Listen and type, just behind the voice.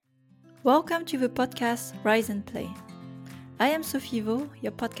Welcome to the podcast Rise and Play. I am Sophie Vaux,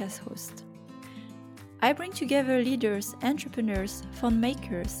 your podcast host. I bring together leaders, entrepreneurs, fund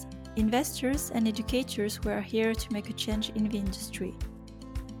makers, investors, and educators who are here to make a change in the industry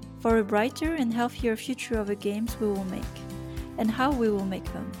for a brighter and healthier future of the games we will make and how we will make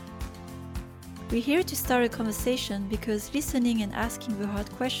them. We're here to start a conversation because listening and asking the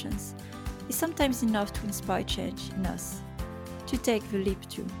hard questions is sometimes enough to inspire change in us, to take the leap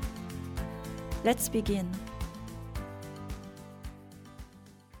too. Let's begin.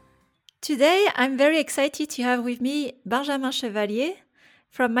 Today, I'm very excited to have with me Benjamin Chevalier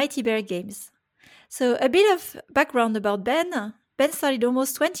from Mighty Bear Games. So a bit of background about Ben. Ben started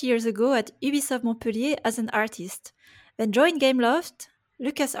almost 20 years ago at Ubisoft Montpellier as an artist, then joined Gameloft,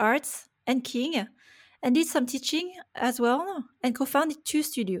 LucasArts, and King, and did some teaching as well, and co-founded 2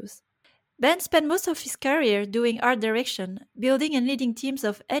 studios. Ben spent most of his career doing art direction, building and leading teams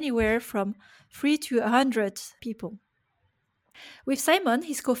of anywhere from 3 to 100 people. With Simon,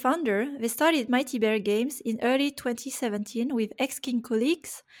 his co-founder, they started Mighty Bear Games in early 2017 with ex-King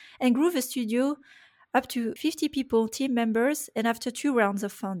colleagues and grew the studio up to 50 people team members and after 2 rounds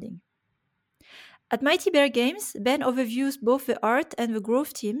of funding. At Mighty Bear Games, Ben overviews both the art and the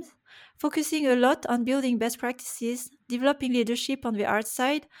growth teams, focusing a lot on building best practices, developing leadership on the art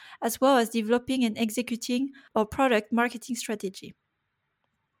side, as well as developing and executing our product marketing strategy.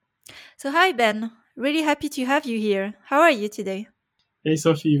 So hi Ben, really happy to have you here. How are you today? Hey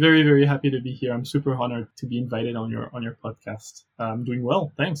Sophie, very, very happy to be here. I'm super honored to be invited on your podcast. I'm doing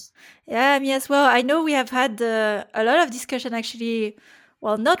well, thanks. Yeah, me as well. I know we have had a lot of discussion actually,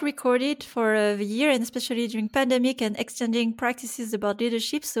 not recorded for the year, and especially during pandemic and exchanging practices about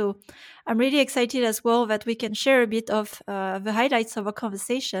leadership. So I'm really excited as well that we can share a bit of the highlights of our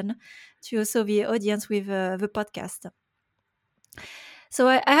conversation to also the audience with the podcast. So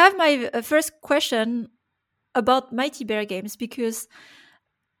I have my first question about Mighty Bear Games, because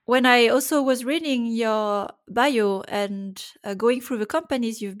when I also was reading your bio and going through the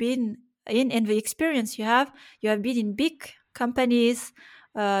companies you've been in and the experience you have been in big companies,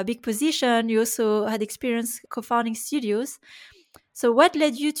 big position. You also had experience co-founding studios. So what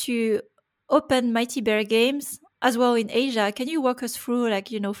led you to open Mighty Bear Games as well in Asia? Can you walk us through,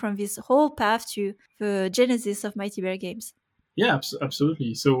 from this whole path to the genesis of Mighty Bear Games? Yeah,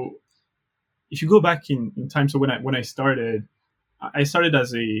 absolutely. So if you go back in time, so when I started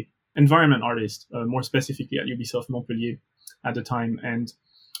as a environment artist, more specifically at Ubisoft Montpellier at the time, and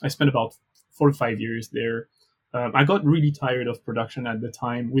I spent about 4 to 5 years there. I got really tired of production at the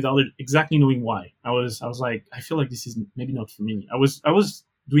time without exactly knowing why. I was like, I feel like this is maybe not for me. I was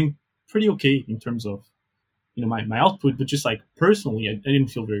doing pretty okay in terms of my output, but just like personally, I didn't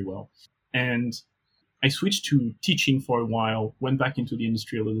feel very well, and I switched to teaching for a while. Went back into the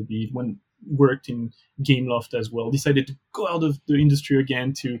industry a little bit. Worked in Gameloft as well. Decided to go out of the industry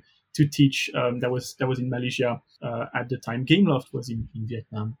again to teach. That was in Malaysia at the time. Gameloft was in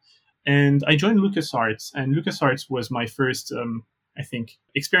Vietnam, and I joined LucasArts. And LucasArts was my first, I think,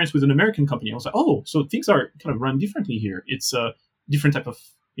 experience with an American company. I was like, oh, so things are kind of run differently here. It's a different type of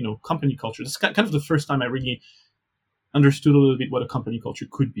company culture. It's kind of the first time I really understood a little bit what a company culture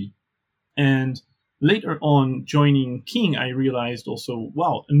could be. And later on, joining King, I realized also,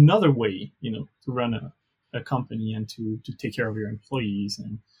 wow, another way, to run a company and to take care of your employees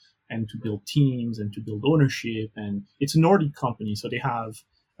and to build teams and to build ownership. And it's a Nordic company, so they have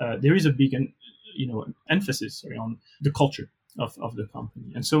there is a big emphasis on the culture of the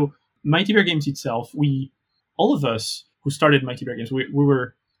company. And so Mighty Bear Games itself, all of us who started Mighty Bear Games, we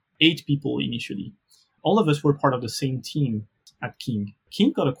were 8 people initially. All of us were part of the same team at King.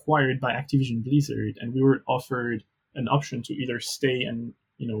 King got acquired by Activision Blizzard, and we were offered an option to either stay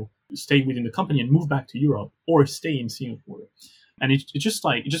within the company and move back to Europe, or stay in Singapore. And it just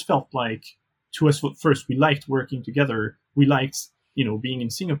felt like, to us, first, we liked working together. We liked being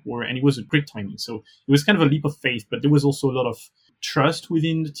in Singapore, and it was a great timing. So it was kind of a leap of faith, but there was also a lot of trust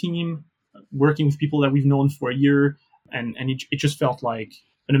within the team, working with people that we've known for a year, and it just felt like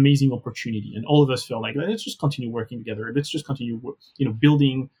an amazing opportunity. And all of us felt like, let's just continue working together. Let's just continue,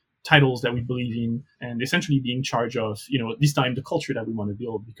 building titles that we believe in, and essentially being in charge of, this time, the culture that we want to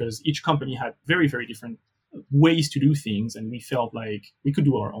build, because each company had very, very different ways to do things. And we felt like we could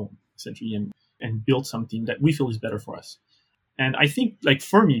do our own, essentially, and build something that we feel is better for us. And I think, like,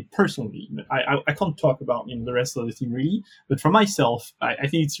 for me personally, I can't talk about the rest of the team really, but for myself, I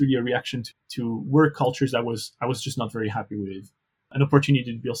think it's really a reaction to work cultures that I was just not very happy with. An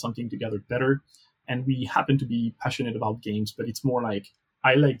opportunity to build something together better. And we happen to be passionate about games, but it's more like,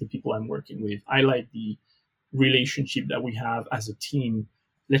 I like the people I'm working with. I like the relationship that we have as a team.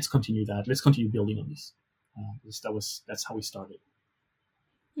 let's continue that. Let's continue building on this. That's how we started.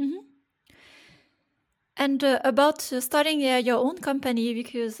 Mm-hmm. And about starting your own company,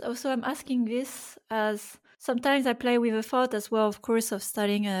 because also I'm asking this as sometimes I play with the thought as well, of course, of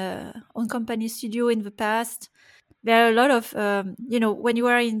starting a own company studio in the past. There are a lot of, when you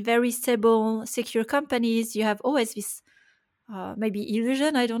are in very stable, secure companies, you have always this maybe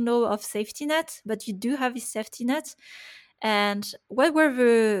illusion, I don't know, of safety net, but you do have this safety net. And what were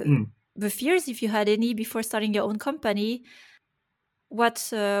the fears, if you had any, before starting your own company? What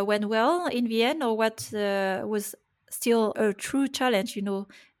went well in the end, or what was still a true challenge,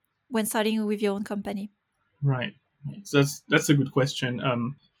 when starting with your own company? Right. So that's a good question.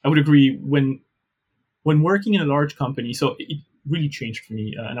 I would agree when working in a large company. So it really changed for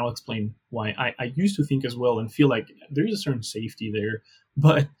me, and I'll explain why. I used to think as well and feel like there is a certain safety there,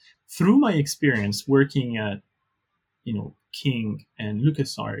 but through my experience working at King and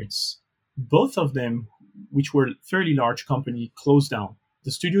LucasArts, both of them, which were fairly large company, closed down.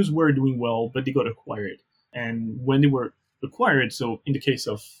 The studios were doing well, but they got acquired. And when they were acquired, so in the case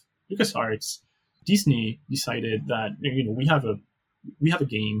of LucasArts, Disney decided that we have a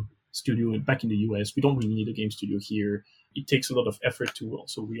game studio back in the US. We don't really need a game studio here. It takes a lot of effort to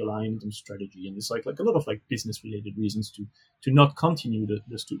also realign the strategy, and it's like a lot of like business related reasons to not continue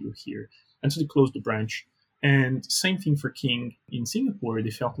the studio here. And so they closed the branch. And same thing for King in Singapore. They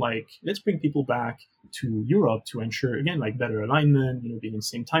felt like, let's bring people back to Europe to ensure, again, like better alignment, being in the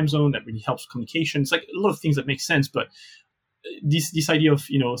same time zone. That really helps communication. It's like a lot of things that make sense. But this idea of,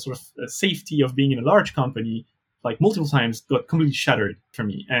 sort of safety of being in a large company, like multiple times got completely shattered for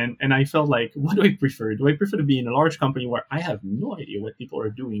me. And I felt like, what do I prefer? Do I prefer to be in a large company where I have no idea what people are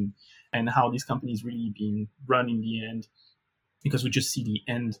doing and how these companies really being run in the end? Because we just see the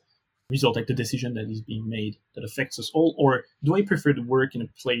end result, like the decision that is being made that affects us all? Or do I prefer to work in a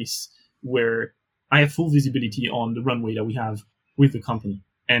place where I have full visibility on the runway that we have with the company?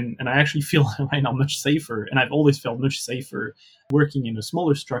 And I actually feel right now much safer, and I've always felt much safer working in a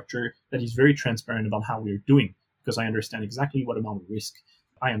smaller structure that is very transparent about how we're doing, because I understand exactly what amount of risk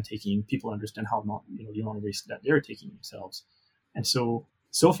I am taking. People understand how the amount of risk that they're taking themselves. And so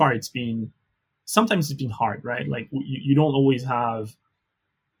far sometimes it's been hard, right? Like you don't always have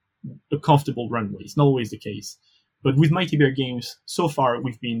a comfortable runway. It's not always the case. But with Mighty Bear Games, so far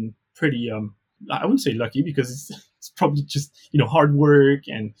we've been pretty, I wouldn't say lucky, because it's probably just, hard work.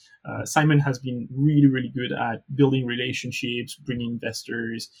 And Simon has been really, really good at building relationships, bringing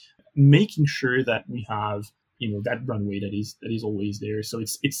investors, making sure that we have, that runway that is always there. So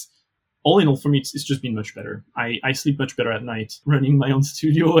it's all in all, for me, it's just been much better. I sleep much better at night running my own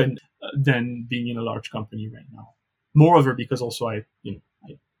studio and than being in a large company right now. Moreover, because also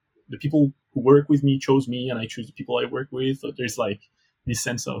the people who work with me chose me, and I choose the people I work with. So there's like this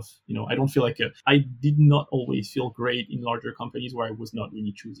sense of, I don't feel like I did not always feel great in larger companies where I was not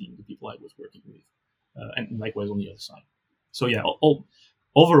really choosing the people I was working with, and likewise on the other side. So yeah,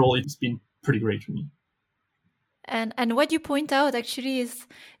 overall, it's been pretty great for me. And what you point out actually is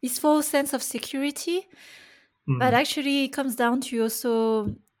this false sense of security, but actually it comes down to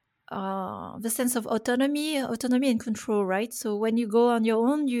also the sense of autonomy and control, right? So when you go on your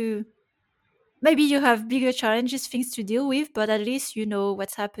own, maybe you have bigger challenges, things to deal with, but at least you know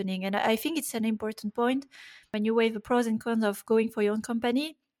what's happening. And I think it's an important point when you weigh the pros and cons of going for your own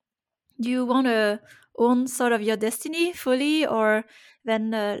company. Do you want to own sort of your destiny fully, or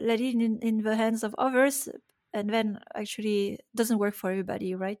then let it in the hands of others, and then actually doesn't work for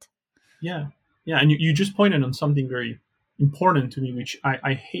everybody, right? Yeah. And you just pointed on something very important to me, which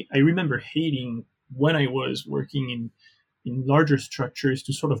I hate. I remember hating when I was working in larger structures,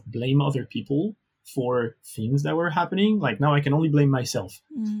 to sort of blame other people for things that were happening. Like now I can only blame myself,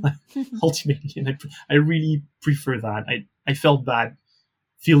 ultimately. And I really prefer that. I felt bad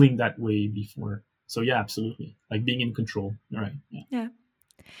feeling that way before. So yeah, absolutely. Like being in control. All right. Yeah.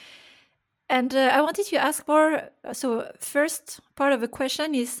 And I wanted to ask more. So first part of the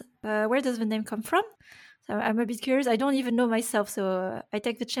question is, where does the name come from? So I'm a bit curious. I don't even know myself, so I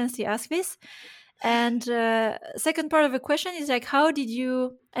take the chance to ask this. And second part of the question is like, how did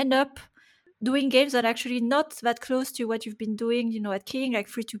you end up doing games that are actually not that close to what you've been doing, at King, like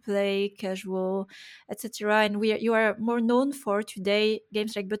free to play, casual, etc. And you are more known for today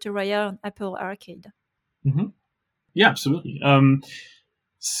games like Battle Royale and Apple Arcade. Mm-hmm. Yeah, absolutely.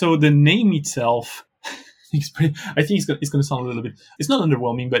 So the name itself, I think it's going to sound a little bit, it's not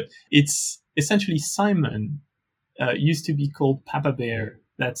underwhelming, but it's essentially Simon used to be called Papa Bear.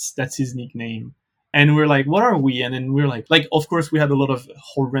 That's his nickname. And we're like, what are we? And then we're like, of course we had a lot of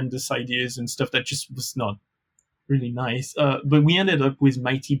horrendous ideas and stuff that just was not really nice. But we ended up with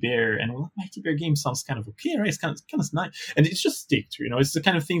Mighty Bear, and well, Mighty Bear game sounds kind of okay, right? It's kind of nice, and it's just sticked. It's the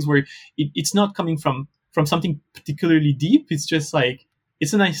kind of things where it's not coming from something particularly deep. It's just like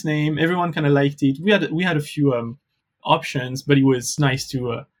it's a nice name. Everyone kind of liked it. We had a few options, but it was nice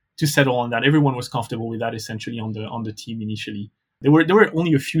to settle on that. Everyone was comfortable with that essentially on the team initially. There were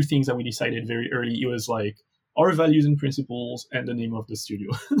only a few things that we decided very early. It was like our values and principles and the name of the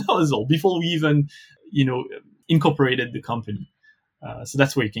studio. That was all before we even incorporated the company. So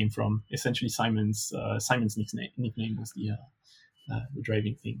that's where it came from. Essentially, Simon's nickname was the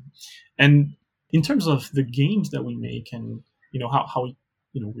driving thing. And in terms of the games that we make, and how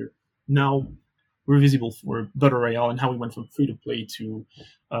we're visible for Battle Royale, and how we went from free to play to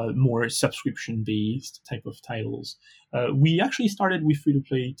more subscription based type of titles. We actually started with free to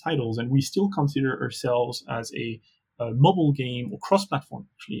play titles, and we still consider ourselves as a mobile game or cross platform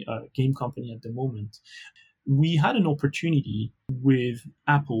actually game company at the moment. We had an opportunity with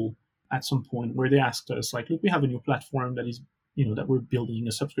Apple at some point where they asked us, like, look, we have a new platform that is that we're building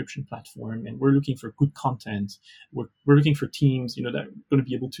a subscription platform, and we're looking for good content. We're looking for teams, that are going to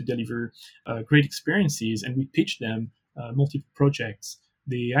be able to deliver great experiences. And we pitched them multiple projects.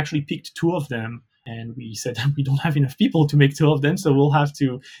 They actually picked 2 of them, and we said we don't have enough people to make 2 of them, so we'll have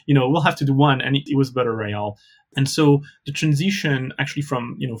to do one. And it was Battle Royale. And so the transition actually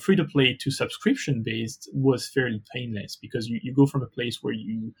from free to play to subscription based was fairly painless, because you go from a place where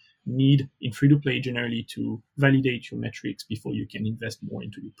you need in free to play generally to validate your metrics before you can invest more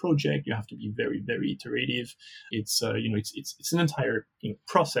into your project. You have to be very, very iterative. It's it's an entire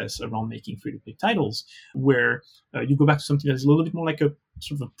process around making free to play titles, where you go back to something that's a little bit more like a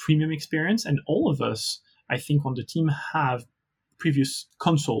sort of a premium experience. And all of us, I think, on the team have previous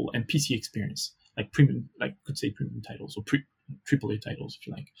console and PC experience, like premium, like could say premium titles or AAA titles, if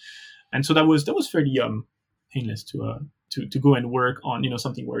you like. And so that was fairly painless to go and work on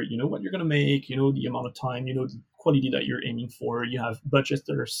something where you know what you're going to make, the amount of time, the quality that you're aiming for, you have budgets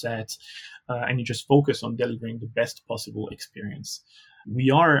that are set, and you just focus on delivering the best possible experience.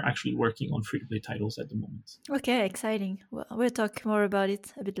 We are actually working on free-to-play titles at the moment. Okay, exciting. Well, we'll talk more about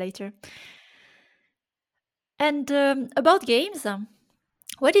it a bit later. And about games,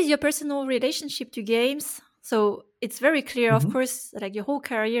 what is your personal relationship to games? So it's very clear, of course, like your whole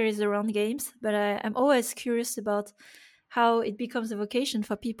career is around games, but I'm always curious about how it becomes a vocation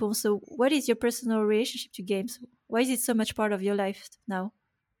for people. So what is your personal relationship to games? Why is it so much part of your life now?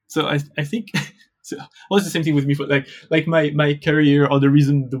 So I think so, well, it's the same thing with me. For like my career, or the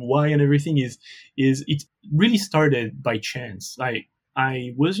reason, the why and everything is it really started by chance. Like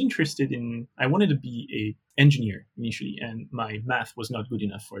I was interested I wanted to be a engineer initially, and my math was not good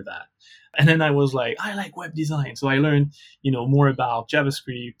enough for that. And then I was like, I like web design. So I learned, more about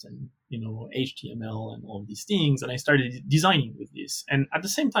JavaScript and, HTML and all these things. And I started designing with this. And at the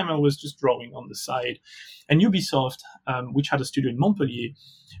same time, I was just drawing on the side. And Ubisoft, which had a studio in Montpellier,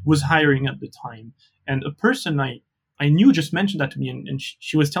 was hiring at the time. And a person I knew just mentioned that to me, and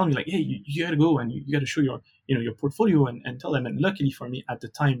she was telling me like, hey, you got to go and you got to show your portfolio and tell them. And luckily for me at the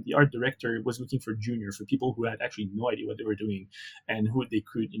time, the art director was looking for junior, for people who had actually no idea what they were doing and who they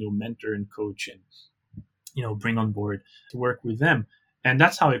could mentor and coach and bring on board to work with them. And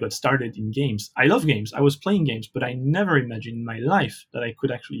that's how I got started in games. I love games. I was playing games, but I never imagined in my life that I could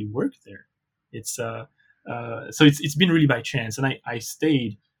actually work there. It's so it's been really by chance, and I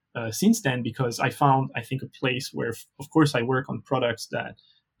stayed since then, because I found, I think, a place where, of course, I work on products that,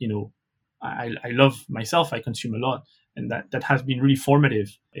 I love myself, I consume a lot, and that has been really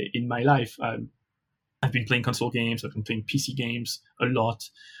formative in my life. I've been playing console games, I've been playing PC games a lot.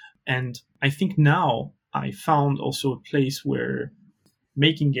 And I think now I found also a place where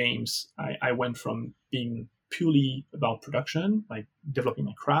making games, I went from being purely about production, like developing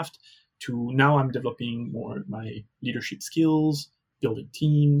my craft, to now I'm developing more my leadership skills, building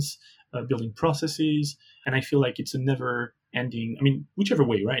teams, building processes. And I feel like it's a never ending, whichever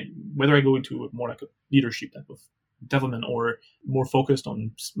way, right? Whether I go into more like a leadership type of development or more focused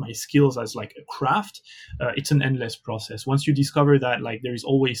on my skills as like a craft, it's an endless process. Once you discover that, like, there is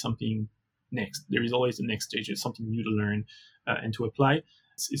always something next, there is always the next stage, it's something new to learn and to apply.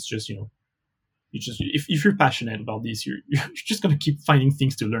 It's just, if you're passionate about this, you're just going to keep finding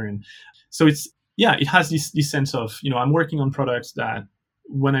things to learn. So it has this sense of, I'm working on products that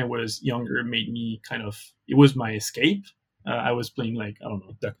when I was younger made me it was my escape. I was playing, like, I don't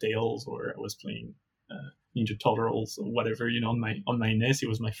know, DuckTales, or I was playing Ninja Turtles or whatever, on my NES. That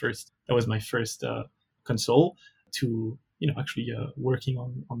was my first console to, actually working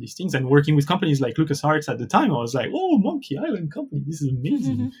on these things and working with companies like LucasArts at the time. I was like, oh, Monkey Island Company, this is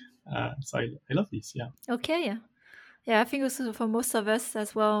amazing. So I love this. Yeah. Okay. Yeah, I think also for most of us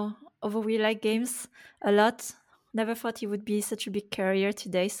as well, although we like games a lot, never thought it would be such a big career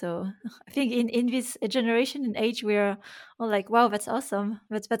today. So I think in this generation and age, we're all like, wow, that's awesome.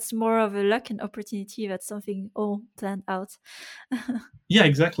 But that's more of a luck and opportunity. That's something all planned out. Yeah,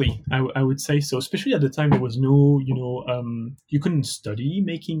 exactly. I would say so. Especially at the time, there was no, you couldn't study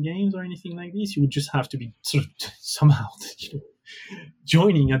making games or anything like this. You would just have to be sort of somehow,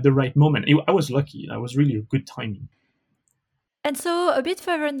 joining at the right moment. I was lucky. That was really a good timing. And so a bit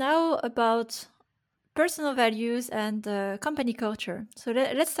further now about personal values and company culture. So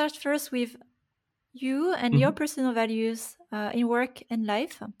let's start first with you and your Mhm. personal values in work and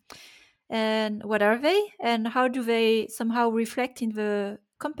life. And what are they? And how do they somehow reflect in the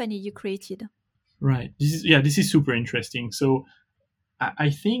company you created? Right. This is super interesting. So I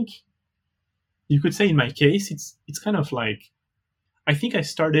think you could say in my case, it's kind of like I think I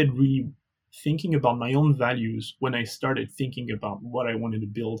started really thinking about my own values when I started thinking about what I wanted to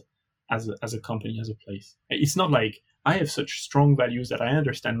build as a company, as a place. It's not like I have such strong values that I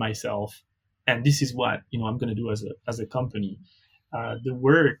understand myself, and this is what I'm going to do as a company. The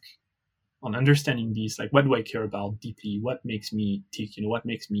work on understanding these, like what do I care about deeply, what makes me tick, what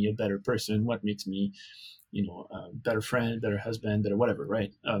makes me a better person, what makes me, a better friend, better husband, better whatever,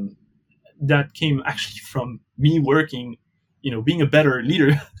 right? That came actually from me working, being a better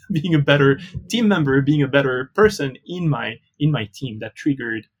leader, being a better team member, being a better person in my team. That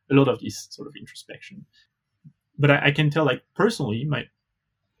triggered a lot of this sort of introspection. But I can tell, like personally, my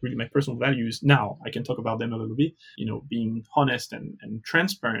personal values now, I can talk about them a little bit. Being honest and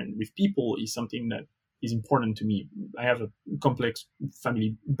transparent with people is something that is important to me. I have a complex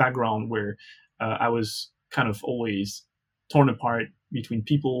family background where I was kind of always torn apart between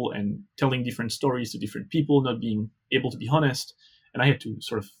people and telling different stories to different people, not being able to be honest. And I had to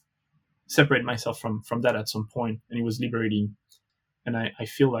sort of separate myself from that at some point, and it was liberating. And I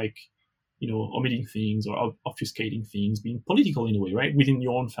feel like, omitting things or obfuscating things, being political in a way, right, within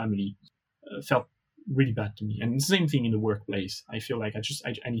your own family, felt really bad to me. And the same thing in the workplace. I feel like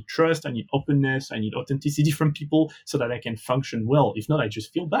I need trust, I need openness, I need authenticity from people so that I can function well. If not, I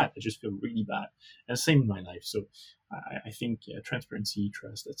just feel bad. I just feel really bad. And same in my life. So I think, yeah, transparency,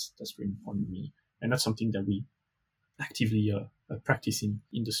 trust, that's really important to me. And that's something that we actively practice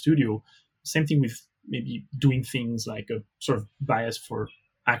in the studio. Same thing with maybe doing things like a sort of bias for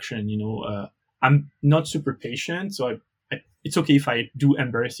action. I'm not super patient, so it's okay if I do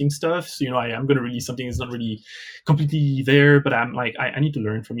embarrassing stuff. So I'm going to release something that's not really completely there, but I'm like I need to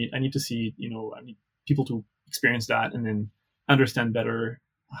learn from it. I need to see it. I need people to experience that and then understand better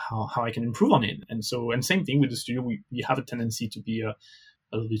how I can improve on it. And same thing with the studio. We have a tendency to be a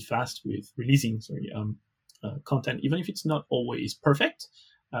little bit fast with releasing content, even if it's not always perfect.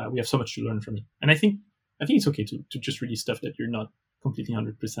 We have so much to learn from it, and I think it's okay to just release stuff that you're not completely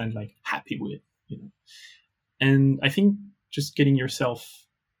 100% like happy with, And I think just getting yourself,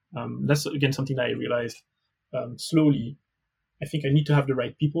 that's again something that I realized slowly. I think I need to have the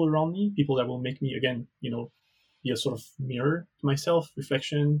right people around me, people that will make me again, be a sort of mirror to myself,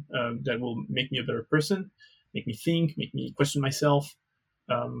 reflection, that will make me a better person, make me think, make me question myself.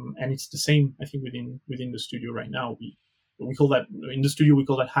 And it's the same, I think, within the studio right now. We call that in the studio, we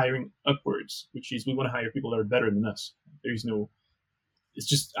call that hiring upwards, which is we want to hire people that are better than us. There is no, it's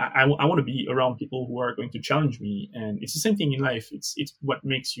just I want to be around people who are going to challenge me, and it's the same thing in life. It's what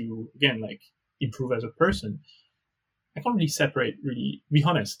makes you again like improve as a person. I can't really separate, really be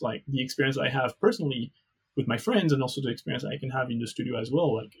honest, like the experience I have personally with my friends and also the experience I can have in the studio as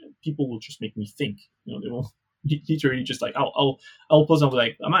well. Like people will just make me think, they will literally just like I'll pause and be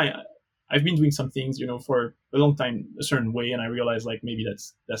like, I've been doing some things, for a long time a certain way, and I realize like maybe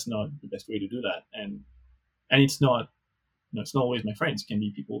that's not the best way to do that. And it's not, it's not always my friends. It can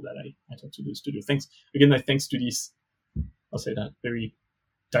be people that I talk to the studio. Thanks to this, I'll say that, very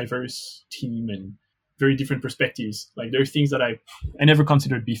diverse team and very different perspectives. Like there are things that I never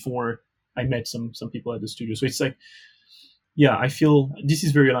considered before I met some people at the studio. So it's like, yeah, I feel this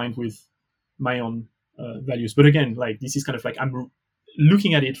is very aligned with my own values. But again, like this is kind of like I'm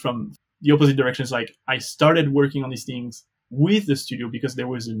looking at it from the opposite directions. Like I started working on these things with the studio because there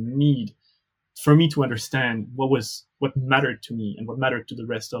was a need for me to understand what mattered to me and what mattered to the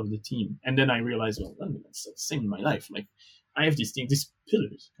rest of the team. And then I realized, well, that's the same in my life. Like I have these things, these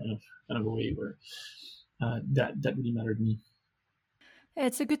pillars, kind of a way where that really mattered to me.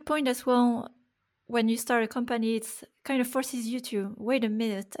 It's a good point as well. When you start a company, it's kind of forces you to wait a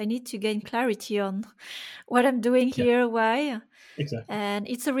minute. I need to gain clarity on what I'm doing Yeah, here, why. exactly. And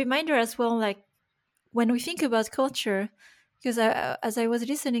it's a reminder as well, like when we think about culture, because as I was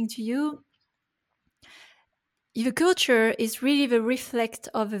listening to you, the culture is really the reflect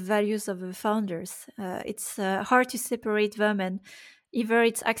of the values of the founders. It's hard to separate them, and either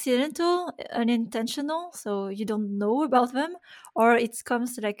it's accidental, unintentional, so you don't know about them, or it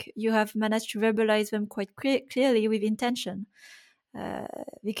comes like you have managed to verbalize them quite clearly with intention,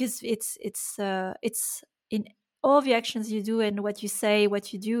 because it's in all the actions you do and what you say,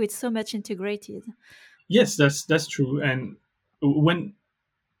 what you do. It's so much integrated. Yes, that's true. And when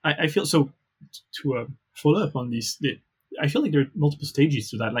I feel so, to follow up on this, I feel like there are multiple stages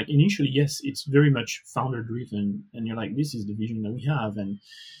to that. Like initially, yes, it's very much founder driven, and you're like, this is the vision that we have, and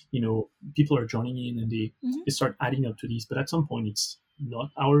people are joining in, and they start adding up to these. But at some point, it's not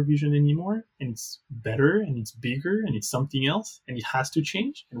our vision anymore, and it's better, and it's bigger, and it's something else, and it has to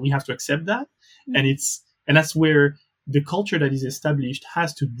change, and we have to accept that. And that's where the culture that is established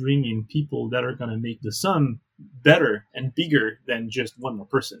has to bring in people that are going to make the sum better and bigger than just one more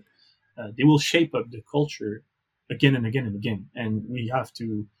person. They will shape up the culture again and again and again. And we have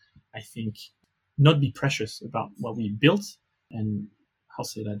to, I think, not be precious about what we built, and I'll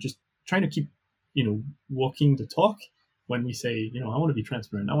say that, just trying to keep, walking the talk when we say, I want to be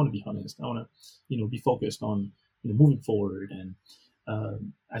transparent, I want to be honest, I want to, be focused on, moving forward. And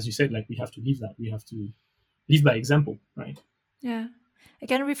as you said, like, we have to live that. We have to live by example, right? Yeah. I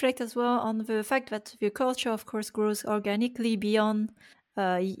can reflect as well on the fact that the culture, of course, grows organically beyond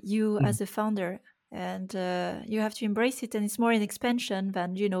you as a founder, and you have to embrace it. And it's more an expansion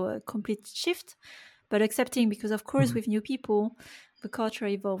than a complete shift, but accepting, because of course with new people the culture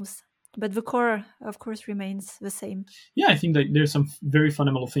evolves, but the core, of course, remains the same. Yeah, I think that there's some very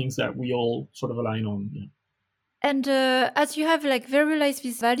fundamental things that we all sort of align on. Yeah. And as you have verbalized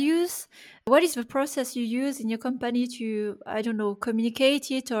these values, what is the process you use in your company to, I don't know,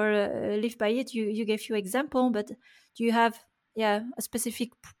 communicate it or live by it? You gave your example, but do you have a specific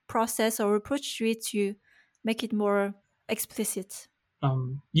process or approach to it to make it more explicit?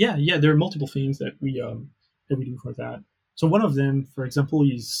 Yeah, there are multiple things that we do for that. So one of them, for example,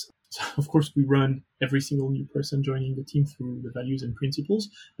 is, of course, we run every single new person joining the team through the values and principles.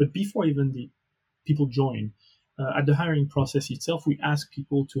 But before even the people join, at the hiring process itself, we ask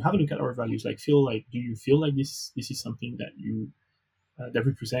people to have a look at our values. Like, do you feel like this is something that you that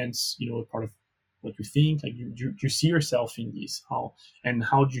represents, a part of what you think? Like, you see yourself in this? How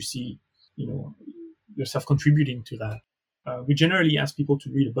do you see, yourself contributing to that? We generally ask people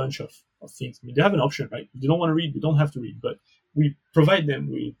to read a bunch of things. I mean, they have an option, right? If they don't want to read, they don't have to read. But we provide them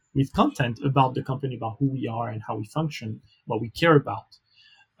with content about the company, about who we are and how we function, what we care about.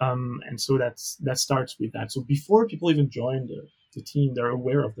 And so that starts with that. So before people even join the team, they're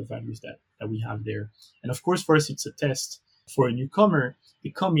aware of the values that we have there. And of course, for us, it's a test. For a newcomer, they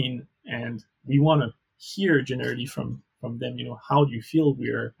come in, and we want to hear generally from them, how do you feel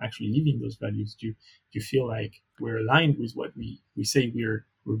we're actually living those values? Do you feel like we're aligned with what we say we're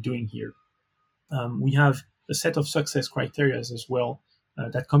doing here? We have a set of success criteria as well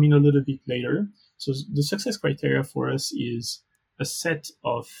that come in a little bit later. So the success criteria for us is a set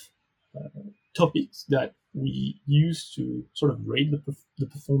of topics that we use to sort of rate the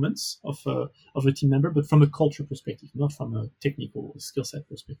performance of a team member, but from a culture perspective, not from a technical skill set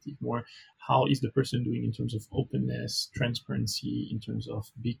perspective. More, how is the person doing in terms of openness, transparency, in terms of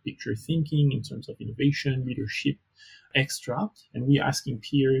big picture thinking, in terms of innovation, leadership, extra. And we're asking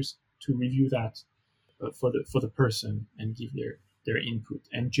peers to review that for the person and give their input.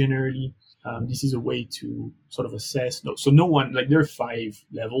 And generally, this is a way to sort of assess. So no one, like, there are 5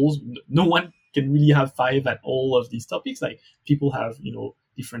 levels. No one can really have 5 at all of these topics. Like, people have,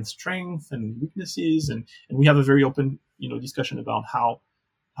 different strengths and weaknesses, and we have a very open, discussion about how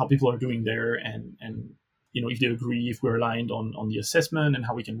people are doing there, and if they agree, if we're aligned on the assessment, and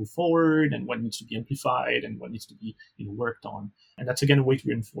how we can move forward, and what needs to be amplified, and what needs to be worked on. And that's, again, a way to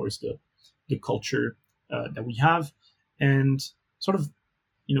reinforce the culture that we have, and sort of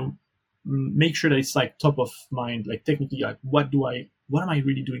make sure that it's like top of mind, like technically, like what am I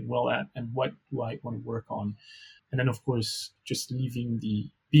really doing well at, and what do I want to work on? And then, of course, just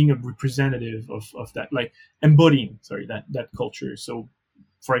being a representative of that, like embodying that culture. So,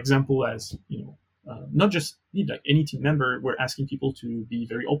 for example, as not just like any team member, we're asking people to be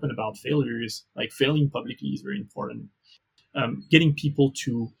very open about failures. Like, failing publicly is very important. Getting people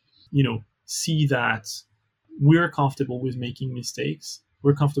to see that we're comfortable with making mistakes.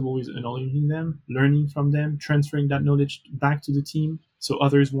 We're comfortable with acknowledging them, learning from them, transferring that knowledge back to the team, so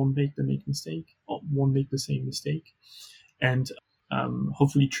others won't make the same mistake, and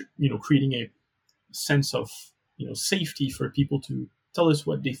hopefully, creating a sense of safety for people to tell us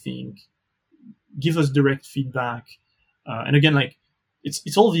what they think, give us direct feedback, and again, like,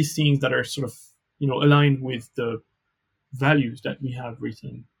 it's all these things that are sort of aligned with the values that we have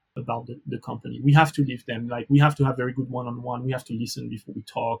written about the company. We have to live them. Like, we have to have very good one-on-one. We have to listen before we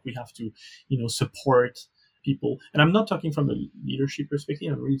talk. We have to, support people. And I'm not talking from a leadership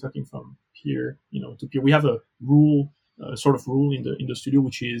perspective. I'm really talking from peer, to peer. We have a rule, sort of rule in the studio,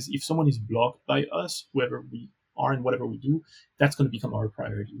 which is if someone is blocked by us, whoever we are and whatever we do, that's going to become our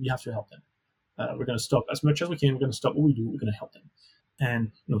priority. We have to help them. We're going to stop as much as we can. We're going to stop what we do. We're going to help them.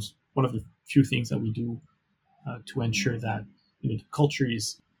 And one of the few things that we do to ensure that the culture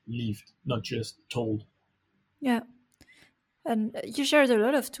is lived, not just told. Yeah. And you shared a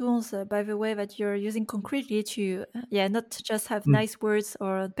lot of tools, by the way, that you're using concretely to, not just have nice words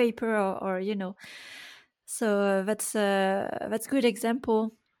or on paper or. So that's good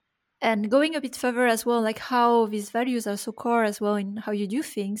example. And going a bit further as well, like how these values are so core as well in how you do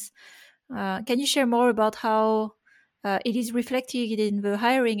things. Can you share more about how it is reflected in the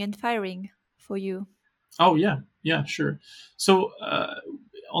hiring and firing for you? Oh yeah, sure. So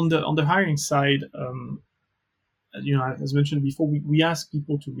on the hiring side, as mentioned before, we ask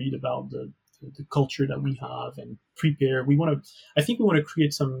people to read about the culture that we have and prepare. I think we want to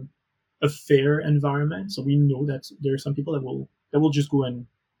create a fair environment. So we know that there are some people that will just go and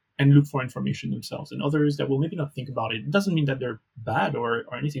look for information themselves, and others that will maybe not think about it. It doesn't mean that they're bad or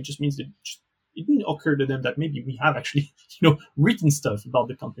anything. It just means that it didn't occur to them that maybe we have actually, written stuff about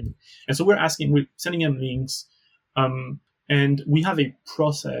the company. And so we're sending them links, and we have a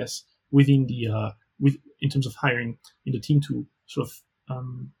process within in terms of hiring in the team to sort of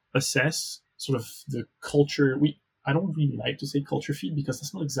assess sort of the culture. I don't really like to say culture fit because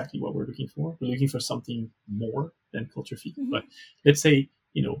that's not exactly what we're looking for. We're looking for something more than culture fit. Mm-hmm. But let's say,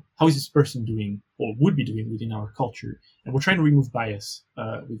 how is this person doing or would be doing within our culture? And we're trying to remove bias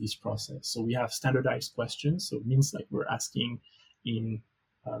with this process. So we have standardized questions. So it means like we're asking in,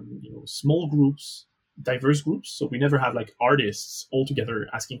 small groups, diverse groups. So we never have like artists all together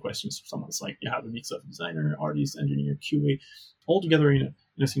asking questions. Someone's like, you have a mix of designer, artist, engineer, QA, all together in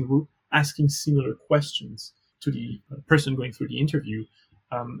a single group, asking similar questions to the person going through the interview.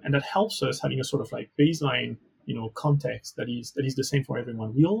 And that helps us having a sort of like baseline, context that is the same for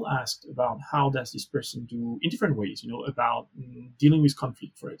everyone. We all asked about how does this person do in different ways, about dealing with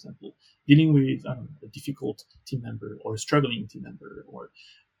conflict, for example, dealing with a difficult team member or a struggling team member, or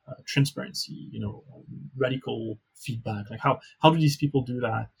transparency, radical feedback. Like how do these people do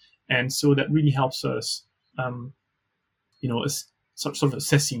that? And so that really helps us, sort of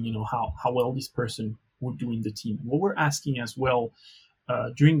assessing, how well this person would do in the team. And what we're asking as well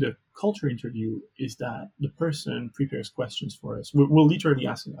during the culture interview is that the person prepares questions for us. We'll literally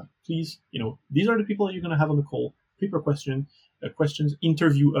ask them, please, these are the people that you're going to have on the call. Prepare questions,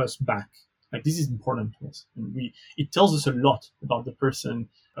 interview us back. Like, this is important to us, and it tells us a lot about the person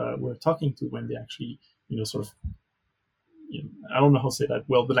we're talking to when they actually, sort of, I don't know how to say that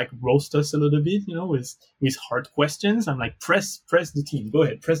well, but like roast us a little bit, with hard questions. I'm like, press the team. Go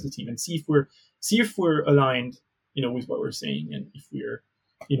ahead, press the team, and see if we're aligned, with what we're saying, and if we're,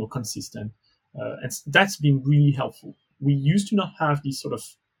 consistent. And that's been really helpful. We used to not have this sort of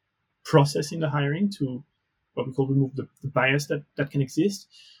process in the hiring to what we call remove the bias that can exist,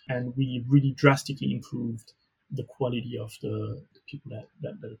 and we really drastically improved the quality of the people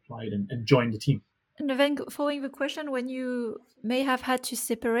that applied and joined the team. And then following the question, when you may have had to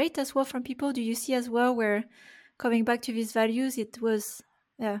separate as well from people, do you see as well where coming back to these values, it was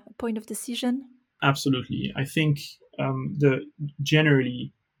a point of decision? Absolutely. I think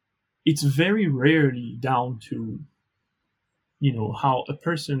generally, it's very rarely down to, how a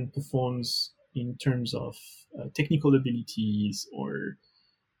person performs in terms of technical abilities or,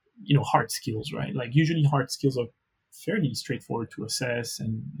 hard skills, right? Like, usually hard skills are fairly straightforward to assess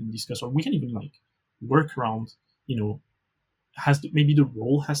and discuss, or we can even like work around, maybe the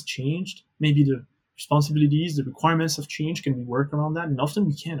role has changed, maybe the responsibilities, the requirements have changed. Can we work around that? And often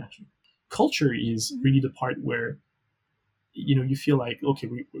we can, actually. Culture is really the part where, you feel like, okay,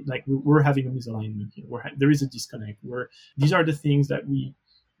 we're having a misalignment here. There is a disconnect. These are the things that we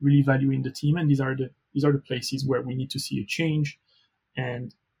really value in the team, and these are the places where we need to see a change.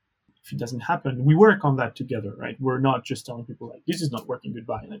 And if it doesn't happen, we work on that together, right? We're not just telling people like, this is not working,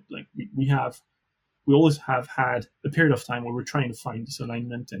 goodbye. Like we always have had a period of time where we're trying to find this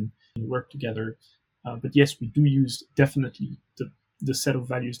alignment and work together. But yes, we do use definitely the set of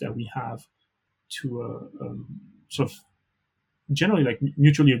values that we have to sort of generally like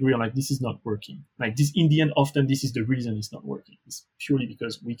mutually agree on like, this is not working. Like, this, in the end, often this is the reason it's not working. It's purely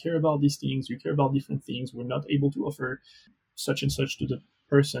because we care about these things, we care about different things. We're not able to offer such and such to the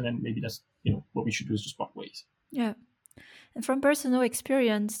person, and maybe that's, what we should do is just part ways. Yeah. And from personal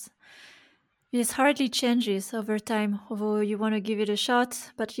experience, It hardly changes over time, although you want to give it a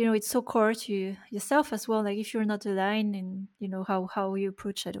shot. But it's so core to yourself as well. Like if you're not aligned in how you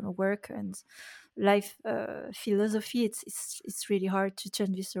approach, I don't know, work and life philosophy, it's really hard to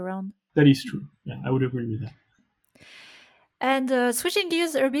turn this around. That is true. Yeah, I would agree with that. And switching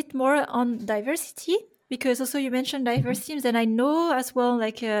gears a bit more on diversity, because also you mentioned diverse Mhm. teams, and I know as well,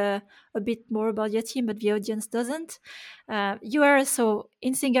 like a bit more about your team, but the audience doesn't. You are so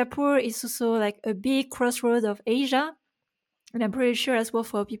in Singapore is also like a big crossroad of Asia, and I'm pretty sure as well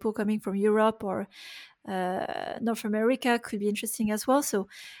for people coming from Europe or North America could be interesting as well. So,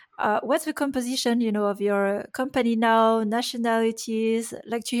 what's the composition, of your company now? Nationalities,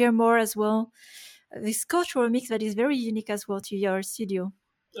 like to hear more as well. This cultural mix that is very unique as well to your studio.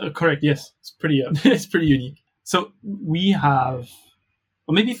 Correct. Yes, it's pretty. It's pretty unique. So we have,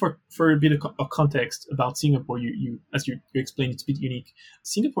 or maybe for a bit of context about Singapore, you as you explained, it's a bit unique.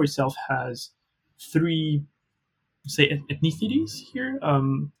 Singapore itself has three, say, ethnicities here.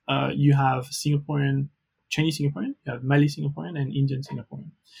 You have Singaporean, Chinese Singaporean, you have Malay Singaporean, and Indian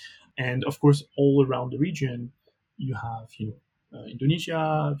Singaporean. And of course, all around the region, you have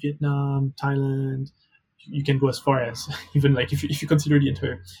Indonesia, Vietnam, Thailand. You can go as far as even like if you consider the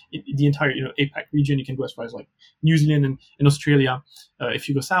entire APAC region, you can go as far as like New Zealand and Australia. If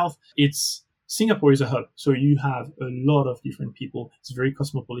you go south, it's Singapore is a hub, so you have a lot of different people. It's very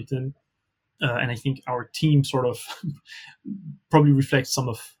cosmopolitan, and I think our team sort of probably reflects some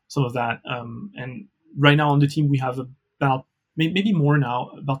of that. And right now on the team, we have about maybe more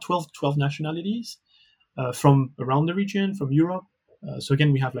now, about 12 nationalities from around the region, from Europe. So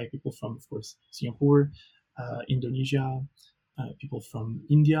again, we have like people from, of course, Singapore, Indonesia, people from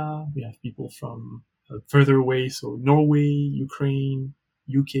India. We have people from further away, so Norway, Ukraine,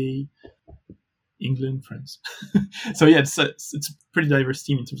 UK, England, France. So yeah, it's a pretty diverse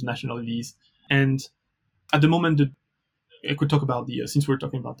team in terms of nationalities. And at the moment, I could talk about the since we're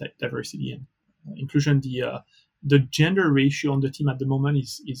talking about diversity and inclusion, the gender ratio on the team at the moment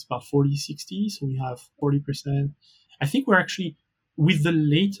is about 40-60. So we have 40%. I think we're actually, with the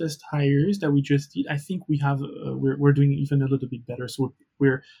latest hires that we just did, I think we have we're doing even a little bit better. So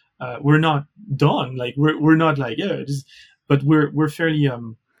we're not done. Like we're not like but we're fairly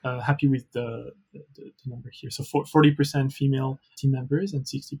happy with the number here. So 40% female team members and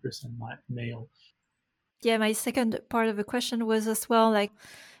 60% male. Yeah, my second part of the question was as well like,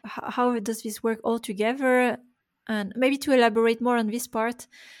 how does this work all together? And maybe to elaborate more on this part,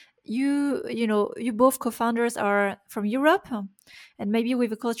 you both co-founders are from Europe, and maybe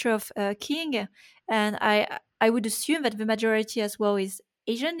with a culture of king, and I would assume that the majority as well is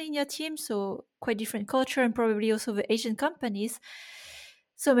Asian in your team, so quite different culture and probably also the Asian companies.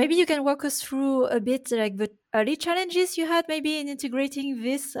 So maybe you can walk us through a bit like the early challenges you had maybe in integrating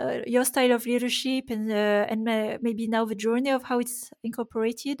this your style of leadership and maybe now the journey of how it's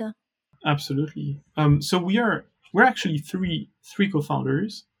incorporated. Absolutely. So we're actually three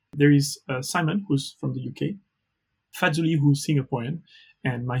co-founders. There is Simon, who's from the UK, Fadzuli, who's Singaporean,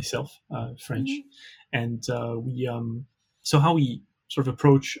 and myself, French. Mhm. And we so how we sort of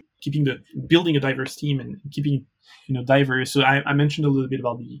approach building a diverse team and keeping diverse. So I mentioned a little bit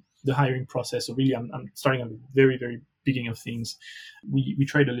about the hiring process. So really, I'm starting at the very very beginning of things. We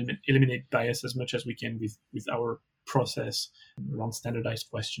try to eliminate bias as much as we can with our process around standardized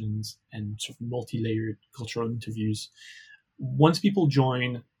questions and sort of multi-layered cultural interviews. Once people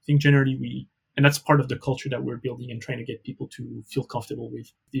join, I think generally and that's part of the culture that we're building and trying to get people to feel comfortable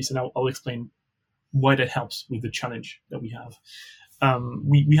with this. And I'll explain why that helps with the challenge that we have.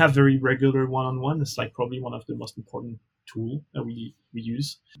 We have very regular one-on-one. It's like probably one of the most important tool that we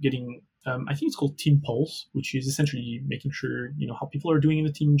use. Getting, I think it's called Team Pulse, which is essentially making sure how people are doing in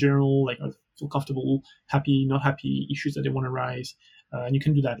the team in general, like feel comfortable, happy, not happy, issues that they want to raise, and you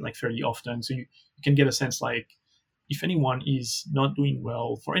can do that like fairly often. So you can get a sense like if anyone is not doing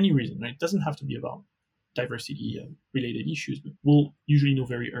well for any reason. Right? It doesn't have to be about diversity related issues, but we'll usually know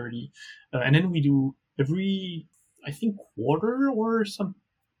very early, and then we do every I think quarter or some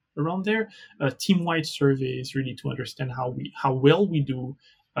around there, team-wide surveys really to understand how well we do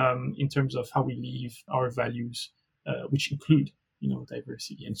in terms of how we live our values, which include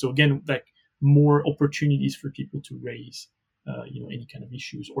diversity. And so again, like more opportunities for people to raise any kind of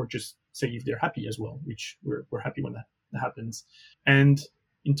issues or just say if they're happy as well, which we're happy when that happens. And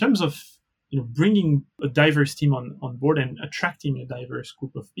in terms of bringing a diverse team on board and attracting a diverse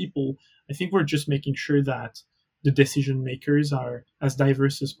group of people, I think we're just making sure that the decision makers are as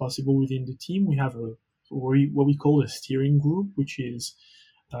diverse as possible within the team. We have what we call a steering group, which is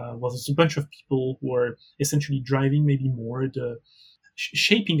it's a bunch of people who are essentially driving maybe more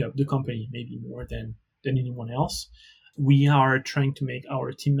shaping up the company maybe more than anyone else. We are trying to make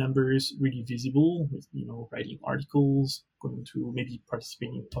our team members really visible with, writing articles, going to maybe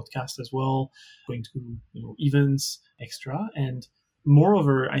participating in podcasts as well, going to, events, extra. And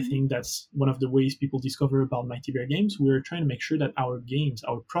moreover, I think that's one of the ways people discover about Mighty Bear Games. We're trying to make sure that our games,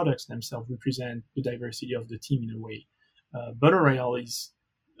 our products themselves represent the diversity of the team in a way. Battle Royale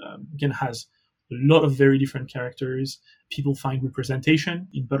again, has a lot of very different characters. People find representation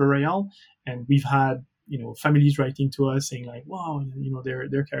in Battle Royale, and we've had families writing to us saying like, wow,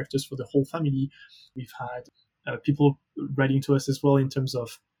 they're characters for the whole family. We've had people writing to us as well in terms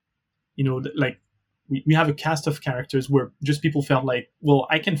of, like we have a cast of characters where just people felt like, well,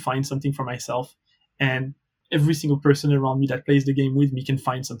 I can find something for myself, and every single person around me that plays the game with me can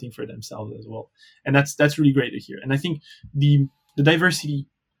find something for themselves as well. And that's really great to hear. And I think the diversity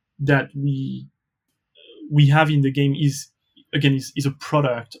that we have in the game is a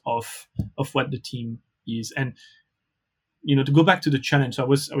product of what the team is. And to go back to the challenge, so I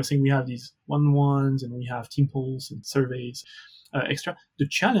was saying we have these 1-on-1s and we have team polls and surveys, extra. The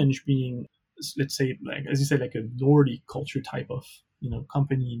challenge being, let's say, like as you said, like a Nordic culture type of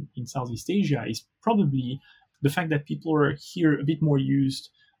company in Southeast Asia, is probably the fact that people are here a bit more used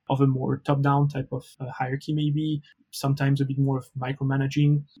of a more top-down type of hierarchy, maybe sometimes a bit more of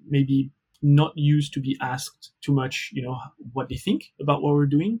micromanaging, maybe not used to be asked too much, what they think about what we're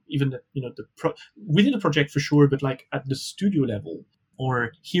doing, even that, within the project for sure, but like at the studio level,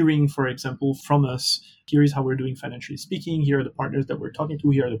 or hearing, for example, from us, here is how we're doing financially speaking, here are the partners that we're talking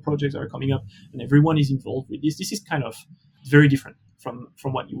to, here are the projects that are coming up, and everyone is involved with this. This is kind of very different from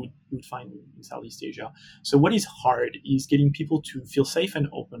what you would find in Southeast Asia. So what is hard is getting people to feel safe and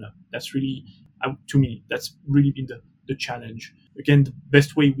open up. That's really, to me, that's really been the challenge. Again, the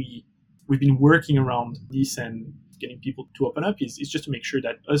best way we've been working around this and getting people to open up is just to make sure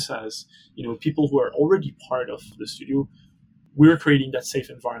that us, as people who are already part of the studio, we're creating that safe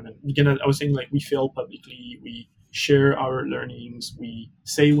environment. Again, I was saying, like, we fail publicly, we share our learnings, we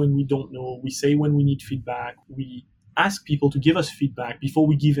say when we don't know, we say when we need feedback, we ask people to give us feedback before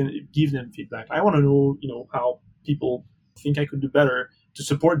we give them feedback. I want to know, how people think I could do better to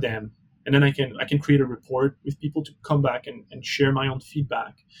support them. And then I can create a report with people to come back and share my own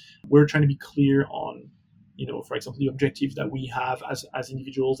feedback. We're trying to be clear on, for example, the objectives that we have as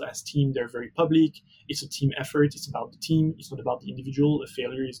individuals, as team. They're very public. It's a team effort. It's about the team. It's not about the individual. A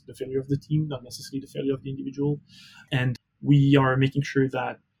failure is the failure of the team, not necessarily the failure of the individual. And we are making sure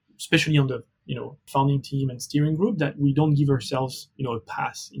that, especially on the founding team and steering group, that we don't give ourselves a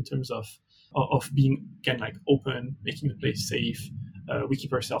pass in terms of being, again, like, open, making the place safe. We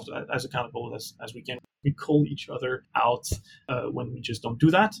keep ourselves as accountable as we can. We call each other out when we just don't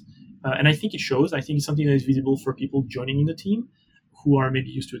do that. And I think it shows. I think it's something that is visible for people joining in the team who are maybe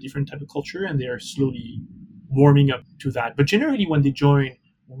used to a different type of culture, and they are slowly warming up to that. But generally, when they join,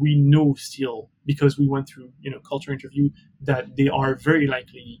 we know still, because we went through culture interview, that they are very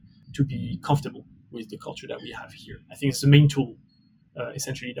likely to be comfortable with the culture that we have here. I think it's the main tool,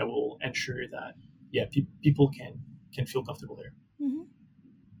 essentially, that will ensure that people can feel comfortable there. Mm-hmm.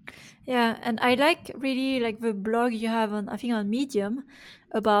 Yeah, and I really like the blog you have on, I think, on Medium,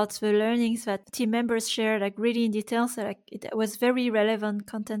 about the learnings that team members share, like really in detail. So like it was very relevant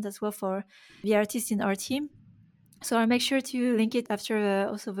content as well for the artists in our team. So I'll make sure to link it after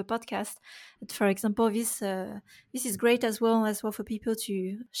also the podcast. But for example, this is great as well for people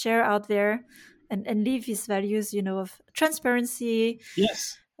to share out there and live these values, of transparency.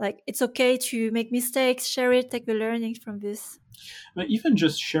 Yes. Like, it's okay to make mistakes, share it, take the learnings from this. But even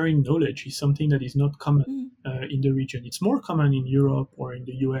just sharing knowledge is something that is not common in the region. It's more common in Europe or in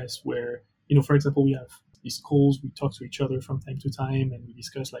the US, where, for example, we have these calls, we talk to each other from time to time, and we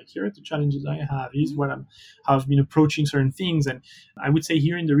discuss, like, here are the challenges I have, here's what I've been approaching certain things. And I would say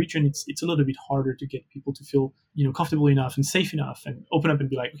here in the region, it's a little bit harder to get people to feel, comfortable enough and safe enough and open up and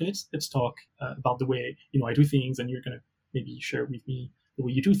be like, okay, let's talk about the way, I do things, and you're going to maybe share with me the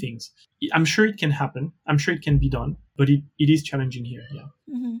way you do things. I'm sure it can happen. I'm sure it can be done, but it is challenging here. Yeah.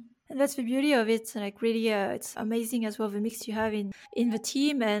 Mm-hmm. And that's the beauty of it. Like, really, it's amazing as well, the mix you have in the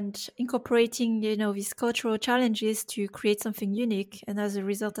team, and incorporating, these cultural challenges to create something unique. And as a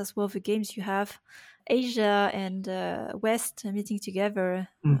result as well, the games you have, Asia and West meeting together,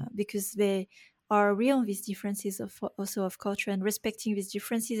 because they are real, these differences of culture, and respecting these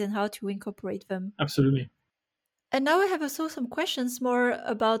differences and how to incorporate them. Absolutely. And now I have also some questions more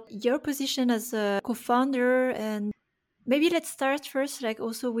about your position as a co-founder, and maybe let's start first, like,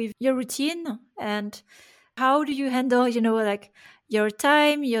 also with your routine and How do you handle, like your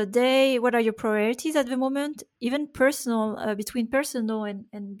time, your day? What are your priorities at the moment? Even personal, between personal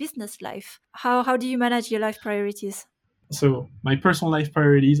and business life. How do you manage your life priorities? So my personal life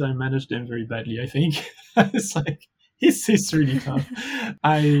priorities, I manage them very badly, I think. It's like it's really tough.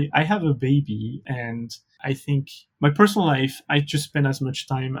 I have a baby, and I think my personal life, I just spend as much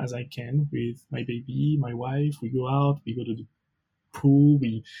time as I can with my baby, my wife. We go out, we go to the pool.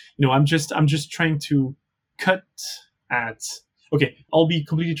 I'm just trying to cut at. Okay, I'll be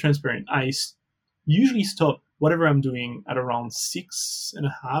completely transparent. Usually stop whatever I'm doing at around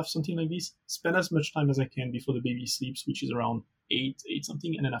 6:30, something like this. Spend as much time as I can before the baby sleeps, which is around eight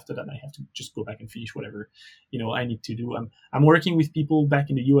something, and then after that I have to just go back and finish whatever I need to do. I'm working with people back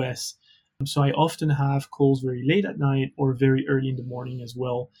in the US, so I often have calls very late at night or very early in the morning as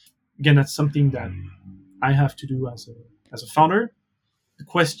well. Again, that's something that I have to do as a founder. The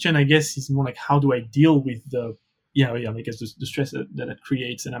question, I guess, is more like how do I deal with I guess the stress that it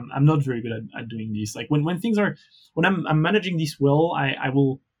creates, and I'm not very good at doing this. Like when things are when I'm managing this well, I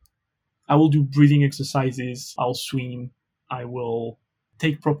will do breathing exercises, I'll swim, I will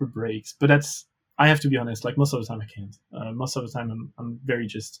take proper breaks, but that's I have to be honest. Like most of the time, I can't. Most of the time, I'm very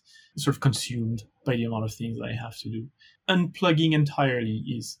just sort of consumed by the amount of things that I have to do. Unplugging entirely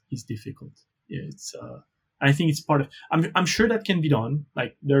is difficult. Yeah, it's I think it's part of. I'm sure that can be done.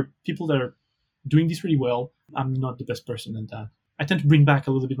 Like there are people that are doing this really well. I'm not the best person at that. I tend to bring back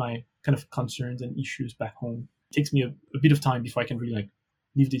a little bit my kind of concerns and issues back home. It takes me a bit of time before I can really like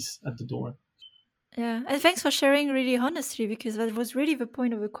leave this at the door. Yeah, and thanks for sharing really honestly, because that was really the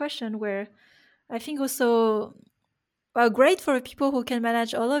point of the question. Where I think also, well, great for people who can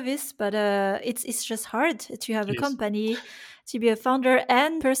manage all of this, but it's just hard to have a It is. company, to be a founder,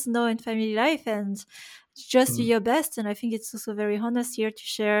 and personal and family life, and just do Mm. your best. And I think it's also very honest here to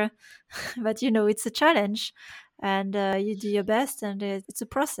share that it's a challenge, and you do your best, and it's a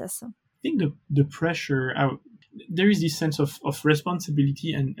process. I think the pressure out there is this sense of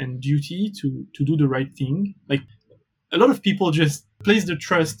responsibility and duty to do the right thing. Like a lot of people just place the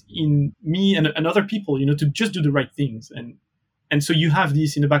trust in me and other people, to just do the right things. And so you have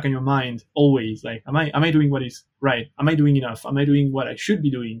this in the back of your mind always, like, am I doing what is right? Am I doing enough? Am I doing what I should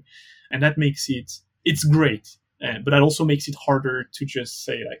be doing? And that makes it's great. But that also makes it harder to just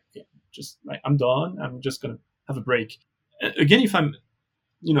say like, yeah, just like, I'm done. I'm just going to have a break. Again, if I'm,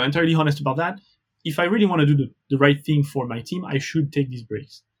 entirely honest about that, if I really want to do the right thing for my team, I should take these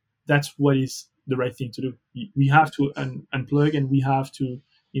breaks. That's what is the right thing to do. We have to unplug, and we have to,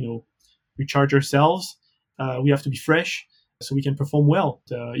 recharge ourselves. We have to be fresh so we can perform well.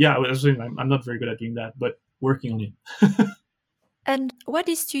 Yeah, I was saying I'm not very good at doing that, but working on it. And what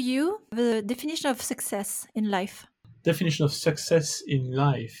is to you the definition of success in life? Definition of success in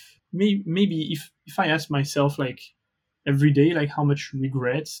life. Maybe if I ask myself like every day, like how much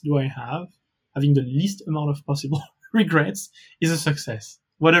regrets do I have? Having the least amount of possible regrets is a success.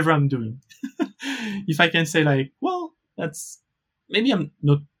 Whatever I'm doing. If I can say like, well, that's maybe I'm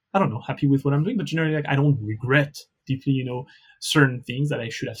not, I don't know, happy with what I'm doing, but generally like I don't regret deeply, certain things that I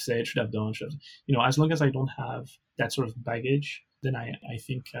should have said, should have done, as long as I don't have that sort of baggage, then I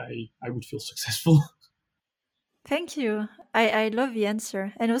think I would feel successful. Thank you. I love the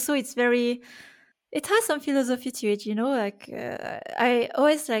answer. And also it has some philosophy to it, like I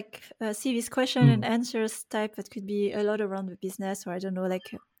always see this question and Mm. answers type that could be a lot around the business, or I don't know,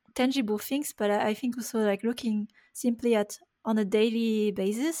 like tangible things. But I think also like looking simply at on a daily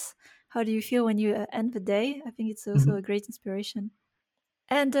basis, how do you feel when you end the day? I think it's also Mhm. a great inspiration.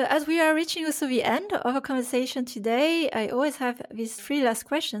 And as we are reaching also the end of our conversation today, I always have these three last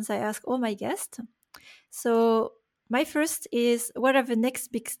questions I ask all my guests. So my first is, what are the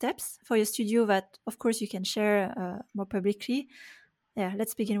next big steps for your studio that, of course, you can share more publicly? Yeah,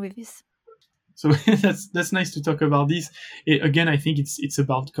 let's begin with this. So that's nice to talk about this. Again, I think it's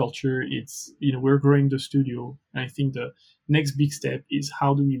about culture. It's we're growing the studio, and I think the next big step is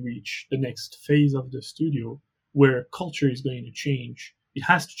how do we reach the next phase of the studio where culture is going to change. It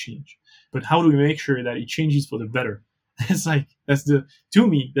has to change, but how do we make sure that it changes for the better? It's like to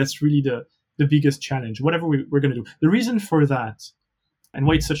me that's really the biggest challenge. Whatever we're going to do, the reason for that and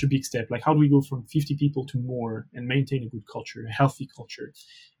why it's such a big step, like how do we go from 50 people to more and maintain a good culture, a healthy culture,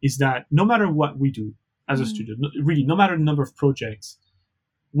 is that no matter what we do as a studio, really, no matter the number of projects,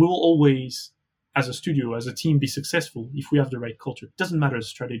 we will always, as a studio, as a team, be successful if we have the right culture. It doesn't matter the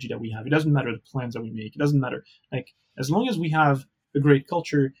strategy that we have. It doesn't matter the plans that we make. It doesn't matter. Like, as long as we have a great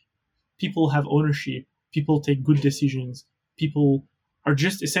culture, people have ownership, people take good decisions, people are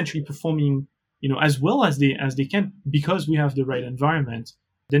just essentially performing as well as they can, because we have the right environment,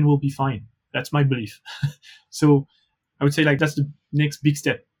 then we'll be fine. That's my belief. So I would say like that's the next big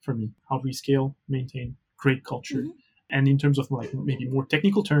step for me. How do we scale, maintain great culture? And in terms of like maybe more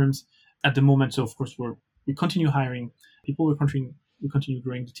technical terms, at the moment, so of course we continue hiring people. We continue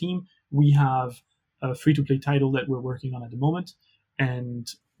growing the team. We have a free-to-play title that we're working on at the moment, and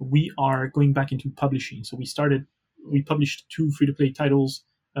we are going back into publishing. So we published 2 free-to-play titles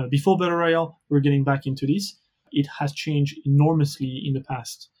before Battle Royale. We're getting back into this. It has changed enormously in the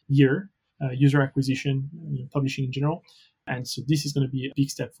past year, user acquisition, publishing in general. And so this is going to be a big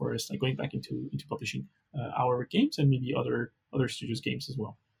step for us, like going back into publishing our games and maybe other studios' games as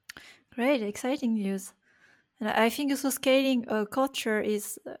well. Great, exciting news. And I think also scaling a culture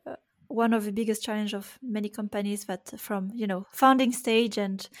is one of the biggest challenge of many companies, that from founding stage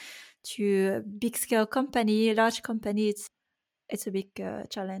and to big scale company, large company, it's a big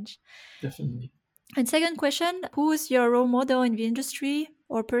challenge. Definitely. And second question, who's your role model in the industry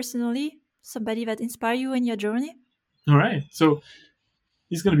or personally? Somebody that inspire you in your journey? All right. So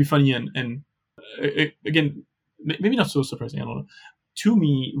this is going to be funny and again, maybe not so surprising. I don't know. To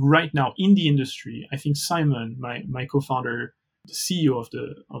me, right now in the industry, I think Simon, my co-founder, the CEO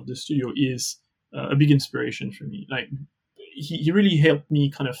of the studio, is a big inspiration for me. Like he really helped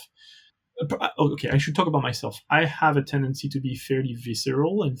me kind of. Okay, I should talk about myself. I have a tendency to be fairly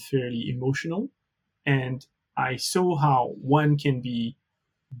visceral and fairly emotional, and I saw how one can be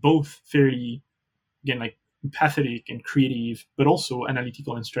both fairly, again, like empathetic and creative, but also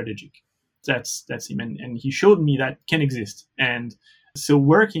analytical and strategic. That's him, and he showed me that can exist. And so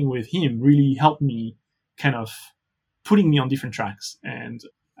working with him really helped me kind of putting me on different tracks. And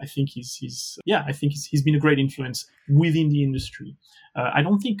I think he's been a great influence within the industry. I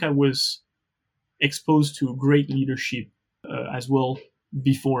don't think I was exposed to great leadership as well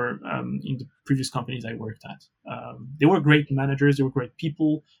before in the previous companies I worked at. They were great managers, they were great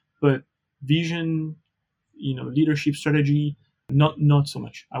people, but vision, leadership, strategy, not so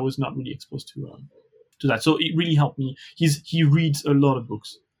much. I was not really exposed to that. So it really helped me. He reads a lot of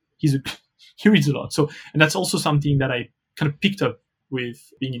books. He reads a lot. So, and that's also something that I kind of picked up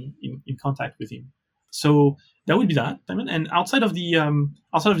with being in contact with him. So that would be that. And outside of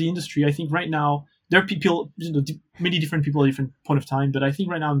the industry, I think right now there are people, many different people at different point of time. But I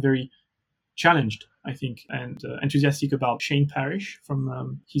think right now I'm very challenged, I think, and enthusiastic about Shane Parrish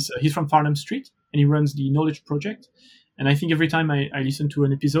from he's from Farnham Street, and he runs the Knowledge Project. And I think every time I listen to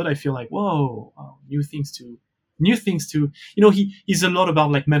an episode, I feel like, whoa, new things to. He's a lot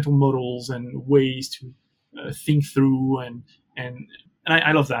about like mental models and ways to think through, and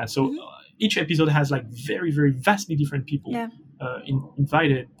I love that. So each episode has like very, very vastly different people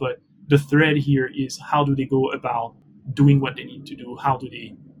invited, but the thread here is how do they go about doing what they need to do? How do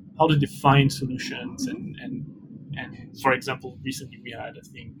they find solutions? And for example, recently we had, I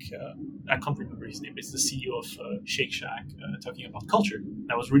think, I can't remember his name. It's the CEO of Shake Shack talking about culture.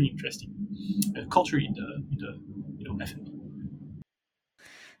 That was really interesting. Culture in the F&B.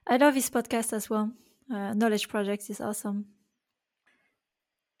 I love this podcast as well. Knowledge Project is awesome.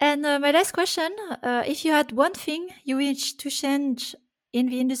 And my last question, if you had one thing you wish to change in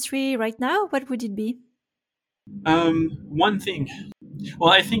the industry right now, what would it be? One thing.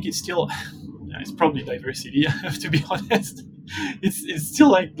 Well, I think it's probably diversity. I have to be honest. It's still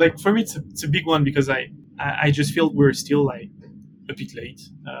like for me, it's a big one because I just feel we're still like a bit late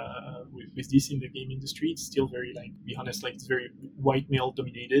with this in the game industry. It's still very, like, to be honest, like it's very white male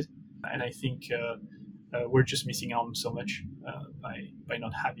dominated, and I think we're just missing out on so much by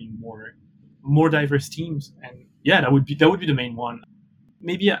not having more diverse teams. And yeah, that would be the main one.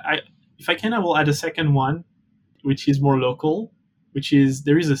 Maybe if I can, I will add a second one, which is more local, which is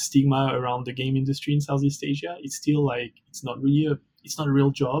there is a stigma around the game industry in Southeast Asia. It's still like it's not a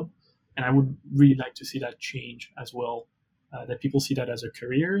real job, and I would really like to see that change as well. That people see that as a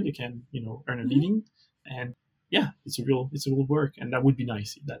career, they can earn a living, and yeah, it's a real work, and that would be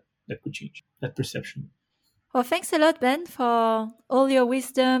nice if that could change that perception. Well, thanks a lot, Ben, for all your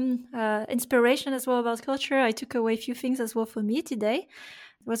wisdom, inspiration as well about culture. I took away a few things as well for me today.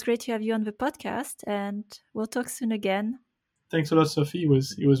 It was great to have you on the podcast, and we'll talk soon again. Thanks a lot, Sophie.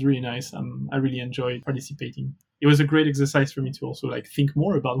 It was really nice. I really enjoyed participating. It was a great exercise for me to also like think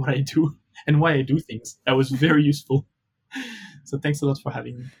more about what I do and why I do things. That was very useful. So thanks a lot for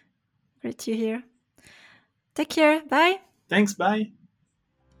having me. Great to hear. Take care. Bye. Thanks. Bye.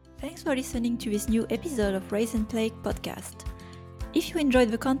 Thanks for listening to this new episode of Raise and Play podcast. If you enjoyed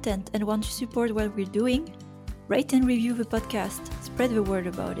the content and want to support what we're doing, rate and review the podcast. Spread the word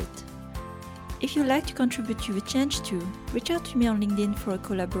about it. If you'd like to contribute to the change too, reach out to me on LinkedIn for a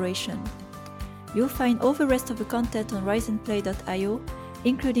collaboration. You'll find all the rest of the content on riseandplay.io,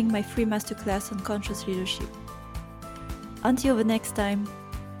 including my free masterclass on conscious leadership. Until the next time.